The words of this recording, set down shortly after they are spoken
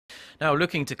now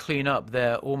looking to clean up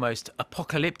their almost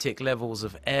apocalyptic levels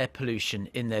of air pollution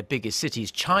in their biggest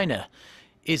cities. China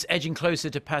is edging closer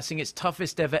to passing its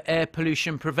toughest ever air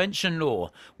pollution prevention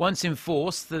law. Once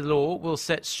enforced, the law will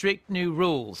set strict new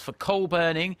rules for coal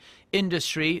burning,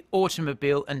 industry,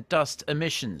 automobile and dust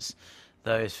emissions.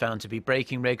 Those found to be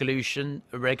breaking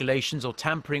regulations or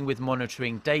tampering with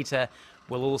monitoring data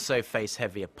will also face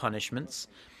heavier punishments.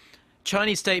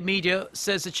 Chinese state media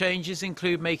says the changes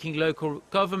include making local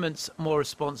governments more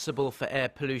responsible for air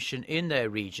pollution in their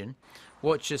region.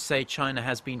 Watchers say China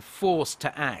has been forced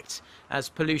to act as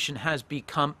pollution has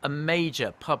become a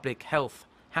major public health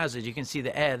hazard. You can see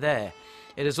the air there.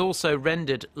 It has also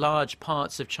rendered large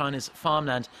parts of China's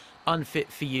farmland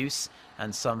unfit for use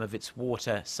and some of its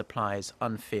water supplies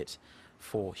unfit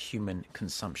for human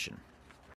consumption.